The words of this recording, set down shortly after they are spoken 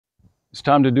It's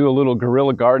time to do a little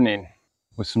guerrilla gardening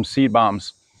with some seed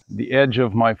bombs. The edge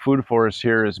of my food forest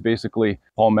here is basically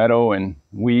palmetto and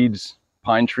weeds,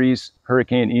 pine trees.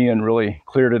 Hurricane Ian really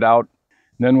cleared it out.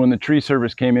 And then when the tree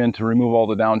service came in to remove all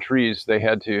the downed trees, they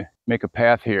had to make a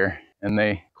path here and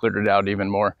they cleared it out even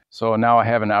more. So now I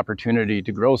have an opportunity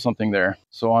to grow something there.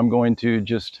 So I'm going to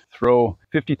just throw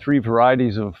 53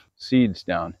 varieties of seeds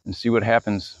down and see what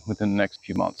happens within the next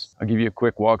few months. I'll give you a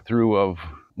quick walkthrough of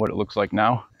what it looks like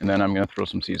now, and then I'm going to throw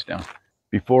some seeds down.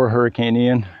 Before Hurricane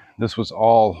Ian, this was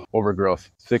all overgrowth,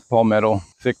 thick palmetto,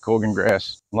 thick Kogan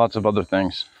grass, lots of other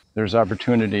things. There's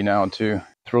opportunity now to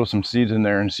throw some seeds in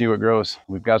there and see what grows.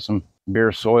 We've got some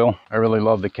bare soil. I really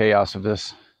love the chaos of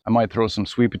this. I might throw some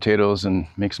sweet potatoes and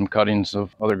make some cuttings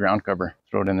of other ground cover.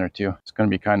 Throw it in there too. It's going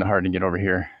to be kind of hard to get over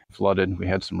here. Flooded. We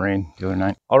had some rain the other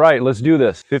night. All right, let's do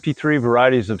this. 53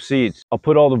 varieties of seeds. I'll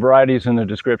put all the varieties in the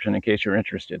description in case you're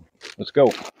interested. Let's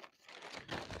go.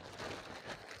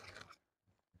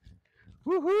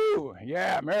 Woohoo!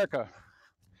 Yeah, America.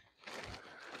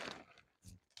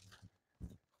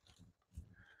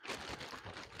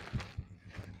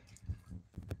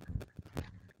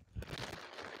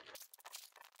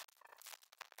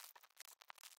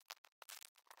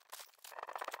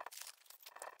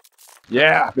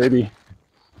 Yeah, baby.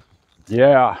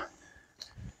 Yeah.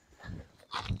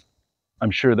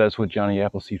 I'm sure that's what Johnny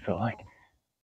Appleseed felt like.